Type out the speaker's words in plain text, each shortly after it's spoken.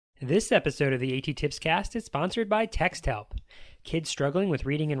This episode of the AT Tips Cast is sponsored by TextHelp. Kids struggling with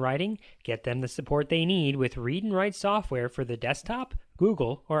reading and writing? Get them the support they need with Read and Write software for the desktop,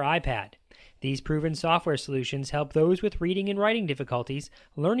 Google, or iPad. These proven software solutions help those with reading and writing difficulties,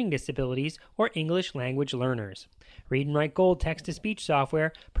 learning disabilities, or English language learners. Read and Write Gold text-to-speech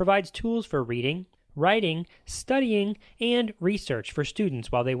software provides tools for reading, writing, studying, and research for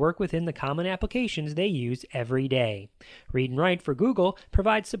students while they work within the common applications they use every day. Read and Write for Google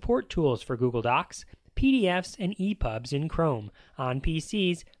provides support tools for Google Docs, PDFs, and EPUBs in Chrome on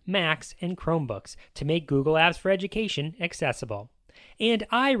PCs, Macs, and Chromebooks to make Google Apps for Education accessible. And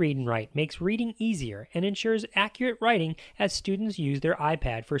iRead and Write makes reading easier and ensures accurate writing as students use their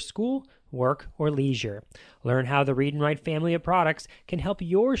iPad for school, work, or leisure. Learn how the Read and Write family of products can help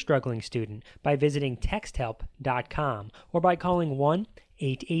your struggling student by visiting texthelp.com or by calling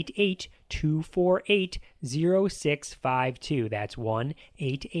 1-888-248-0652. That's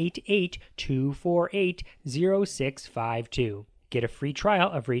 1-888-248-0652. Get a free trial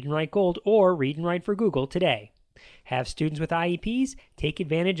of Read and Write Gold or Read and Write for Google today. Have students with IEPs? Take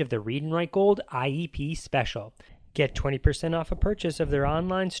advantage of the Read and Write Gold IEP Special. Get 20% off a purchase of their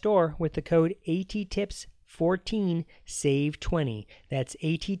online store with the code ATTIPS14, save 20. That's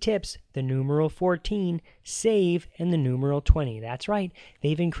ATTIPS, the numeral 14, save, and the numeral 20. That's right.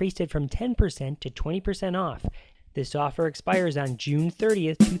 They've increased it from 10% to 20% off. This offer expires on June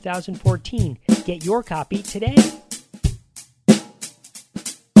 30th, 2014. Get your copy today.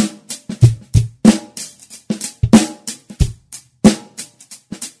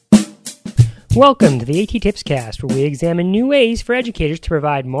 Welcome to the AT Tips Cast, where we examine new ways for educators to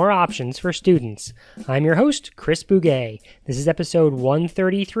provide more options for students. I'm your host, Chris Bouguet. This is episode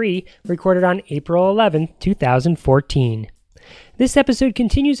 133, recorded on April 11, 2014. This episode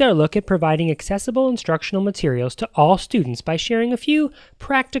continues our look at providing accessible instructional materials to all students by sharing a few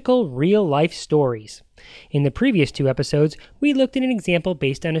practical, real-life stories. In the previous two episodes, we looked at an example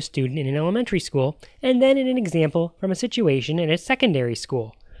based on a student in an elementary school, and then at an example from a situation in a secondary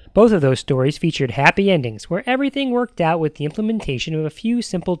school. Both of those stories featured happy endings where everything worked out with the implementation of a few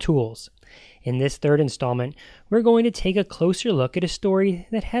simple tools. In this third installment, we're going to take a closer look at a story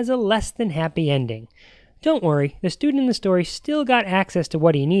that has a less than happy ending. Don't worry, the student in the story still got access to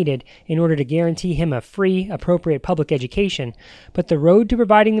what he needed in order to guarantee him a free, appropriate public education, but the road to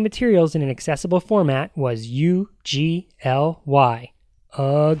providing the materials in an accessible format was UGLY.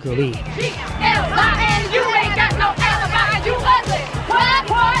 Ugly.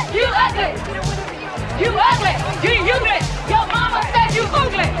 You ugly! You ugly! You ugly! Your mama said you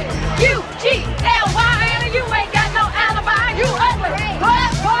ugly! U-G-L-Y, and you ain't got no alibi! You ugly!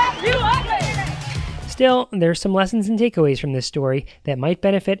 What? You ugly! Still, there's some lessons and takeaways from this story that might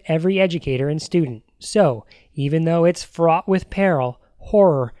benefit every educator and student. So, even though it's fraught with peril,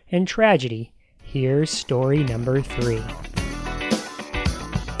 horror, and tragedy, here's story number 3.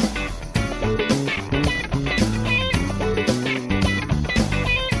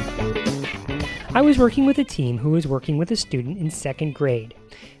 I was working with a team who was working with a student in 2nd grade.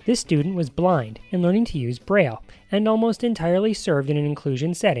 This student was blind and learning to use Braille, and almost entirely served in an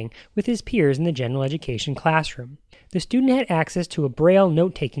inclusion setting with his peers in the general education classroom. The student had access to a Braille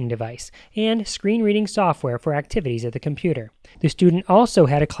note-taking device and screen reading software for activities at the computer. The student also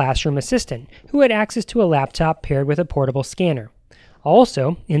had a classroom assistant who had access to a laptop paired with a portable scanner.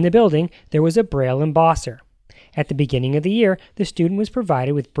 Also, in the building, there was a Braille embosser. At the beginning of the year, the student was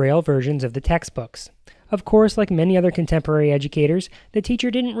provided with Braille versions of the textbooks. Of course, like many other contemporary educators, the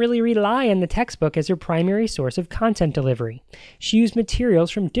teacher didn't really rely on the textbook as her primary source of content delivery. She used materials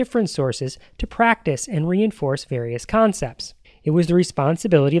from different sources to practice and reinforce various concepts. It was the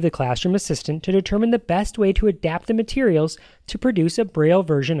responsibility of the classroom assistant to determine the best way to adapt the materials to produce a Braille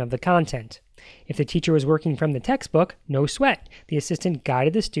version of the content. If the teacher was working from the textbook, no sweat. The assistant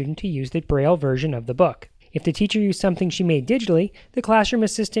guided the student to use the Braille version of the book. If the teacher used something she made digitally, the classroom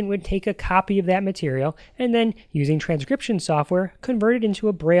assistant would take a copy of that material and then, using transcription software, convert it into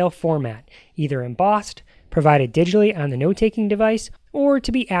a Braille format, either embossed, provided digitally on the note-taking device, or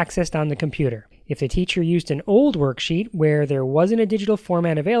to be accessed on the computer. If the teacher used an old worksheet where there wasn't a digital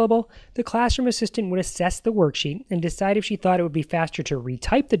format available, the classroom assistant would assess the worksheet and decide if she thought it would be faster to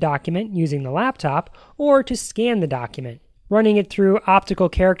retype the document using the laptop or to scan the document, running it through optical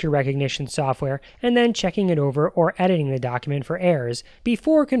character recognition software, and then checking it over or editing the document for errors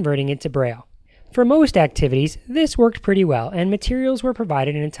before converting it to Braille. For most activities, this worked pretty well, and materials were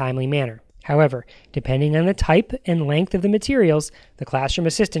provided in a timely manner. However, depending on the type and length of the materials, the classroom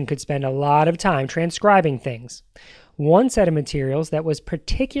assistant could spend a lot of time transcribing things. One set of materials that was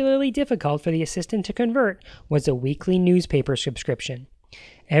particularly difficult for the assistant to convert was a weekly newspaper subscription.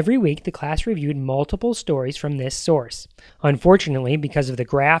 Every week, the class reviewed multiple stories from this source. Unfortunately, because of the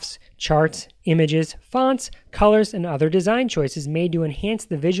graphs, charts, images, fonts, colors, and other design choices made to enhance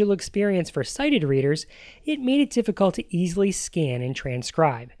the visual experience for sighted readers, it made it difficult to easily scan and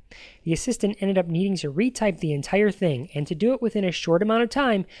transcribe. The assistant ended up needing to retype the entire thing and to do it within a short amount of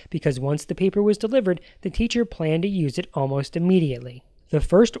time because once the paper was delivered, the teacher planned to use it almost immediately. The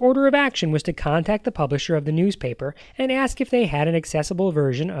first order of action was to contact the publisher of the newspaper and ask if they had an accessible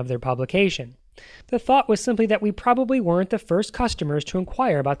version of their publication. The thought was simply that we probably weren't the first customers to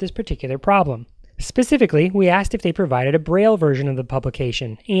inquire about this particular problem. Specifically, we asked if they provided a Braille version of the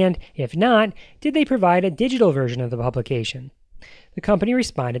publication, and, if not, did they provide a digital version of the publication? The company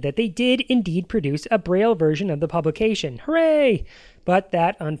responded that they did indeed produce a Braille version of the publication. Hooray! But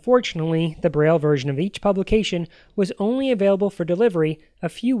that, unfortunately, the Braille version of each publication was only available for delivery a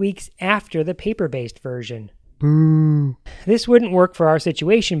few weeks after the paper-based version. Boo! This wouldn't work for our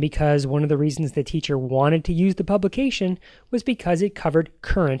situation because one of the reasons the teacher wanted to use the publication was because it covered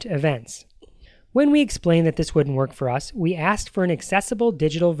current events. When we explained that this wouldn't work for us, we asked for an accessible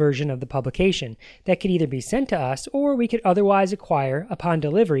digital version of the publication that could either be sent to us or we could otherwise acquire upon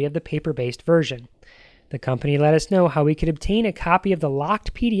delivery of the paper-based version. The company let us know how we could obtain a copy of the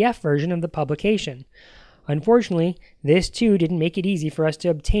locked PDF version of the publication. Unfortunately, this too didn't make it easy for us to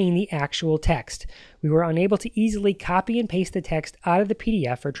obtain the actual text. We were unable to easily copy and paste the text out of the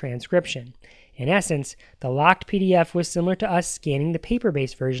PDF for transcription. In essence, the locked PDF was similar to us scanning the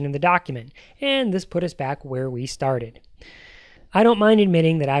paper-based version of the document, and this put us back where we started. I don't mind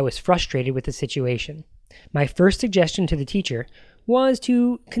admitting that I was frustrated with the situation. My first suggestion to the teacher was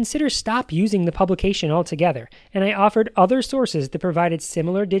to consider stop using the publication altogether, and I offered other sources that provided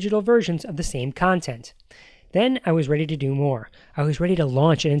similar digital versions of the same content. Then I was ready to do more. I was ready to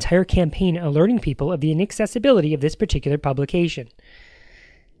launch an entire campaign alerting people of the inaccessibility of this particular publication.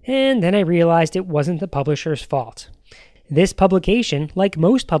 And then I realized it wasn't the publisher's fault. This publication, like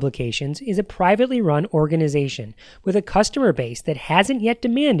most publications, is a privately run organization with a customer base that hasn't yet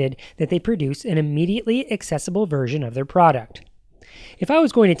demanded that they produce an immediately accessible version of their product. If I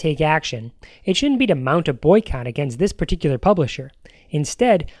was going to take action, it shouldn't be to mount a boycott against this particular publisher.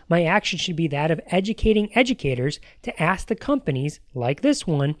 Instead, my action should be that of educating educators to ask the companies, like this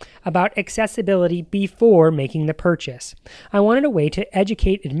one, about accessibility before making the purchase. I wanted a way to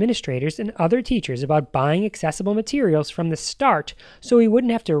educate administrators and other teachers about buying accessible materials from the start so we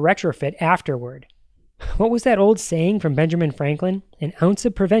wouldn't have to retrofit afterward. What was that old saying from Benjamin Franklin? An ounce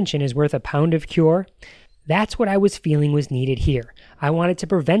of prevention is worth a pound of cure. That's what I was feeling was needed here. I wanted to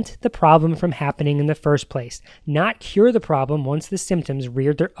prevent the problem from happening in the first place, not cure the problem once the symptoms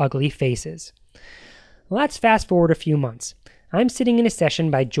reared their ugly faces. Let's fast forward a few months. I'm sitting in a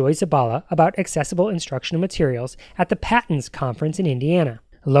session by Joy Zabala about accessible instructional materials at the Patents Conference in Indiana.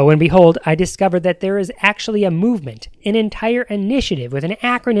 Lo and behold, I discovered that there is actually a movement, an entire initiative with an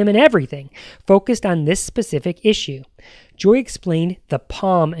acronym and everything, focused on this specific issue. Joy explained the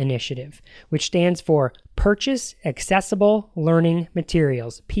PALM initiative, which stands for Purchase Accessible Learning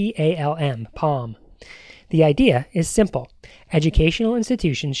Materials, PALM, PALM. The idea is simple. Educational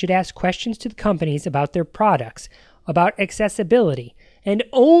institutions should ask questions to the companies about their products, about accessibility, and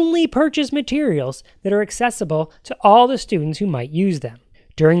only purchase materials that are accessible to all the students who might use them.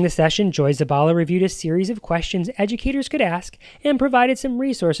 During the session, Joy Zabala reviewed a series of questions educators could ask and provided some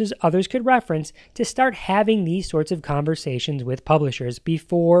resources others could reference to start having these sorts of conversations with publishers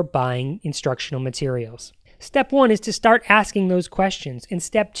before buying instructional materials. Step 1 is to start asking those questions, and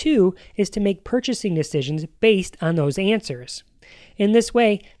step 2 is to make purchasing decisions based on those answers. In this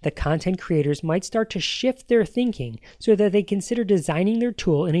way, the content creators might start to shift their thinking so that they consider designing their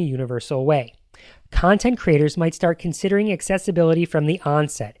tool in a universal way. Content creators might start considering accessibility from the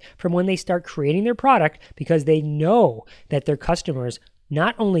onset, from when they start creating their product, because they know that their customers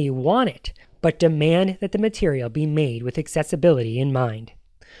not only want it, but demand that the material be made with accessibility in mind.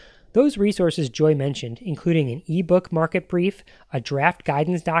 Those resources Joy mentioned, including an ebook market brief, a draft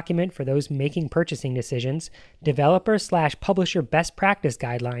guidance document for those making purchasing decisions, developer/publisher best practice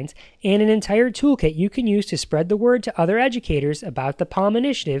guidelines, and an entire toolkit you can use to spread the word to other educators about the PALM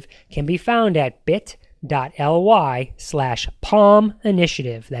initiative can be found at bit.ly/PALM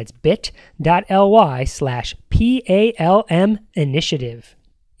initiative. That's bit.ly/PALM initiative.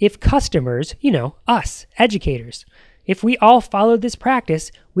 If customers, us, educators, if we all followed this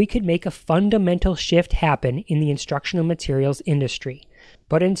practice, we could make a fundamental shift happen in the instructional materials industry.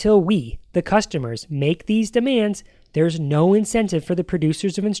 But until we, the customers, make these demands, there's no incentive for the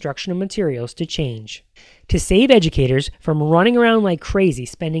producers of instructional materials to change. To save educators from running around like crazy,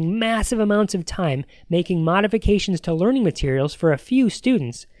 spending massive amounts of time making modifications to learning materials for a few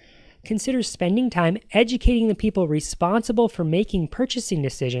students, consider spending time educating the people responsible for making purchasing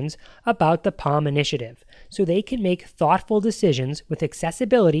decisions about the POM initiative, so they can make thoughtful decisions with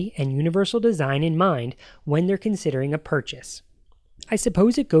accessibility and universal design in mind when they're considering a purchase. I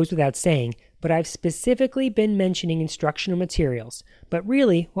suppose it goes without saying, but I've specifically been mentioning instructional materials, but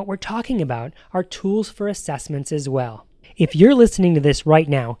really what we're talking about are tools for assessments as well. If you're listening to this right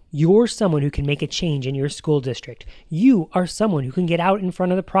now, you're someone who can make a change in your school district. You are someone who can get out in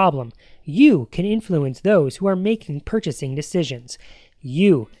front of the problem. You can influence those who are making purchasing decisions.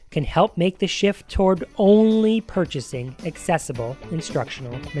 You can help make the shift toward only purchasing accessible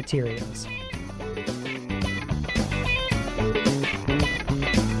instructional materials.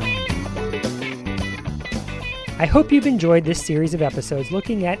 I hope you've enjoyed this series of episodes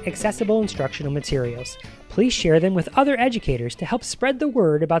looking at accessible instructional materials. Please share them with other educators to help spread the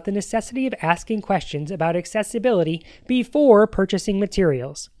word about the necessity of asking questions about accessibility before purchasing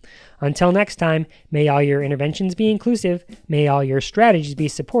materials. Until next time, may all your interventions be inclusive, may all your strategies be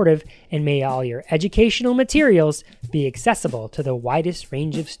supportive, and may all your educational materials be accessible to the widest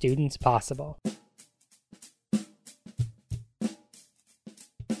range of students possible.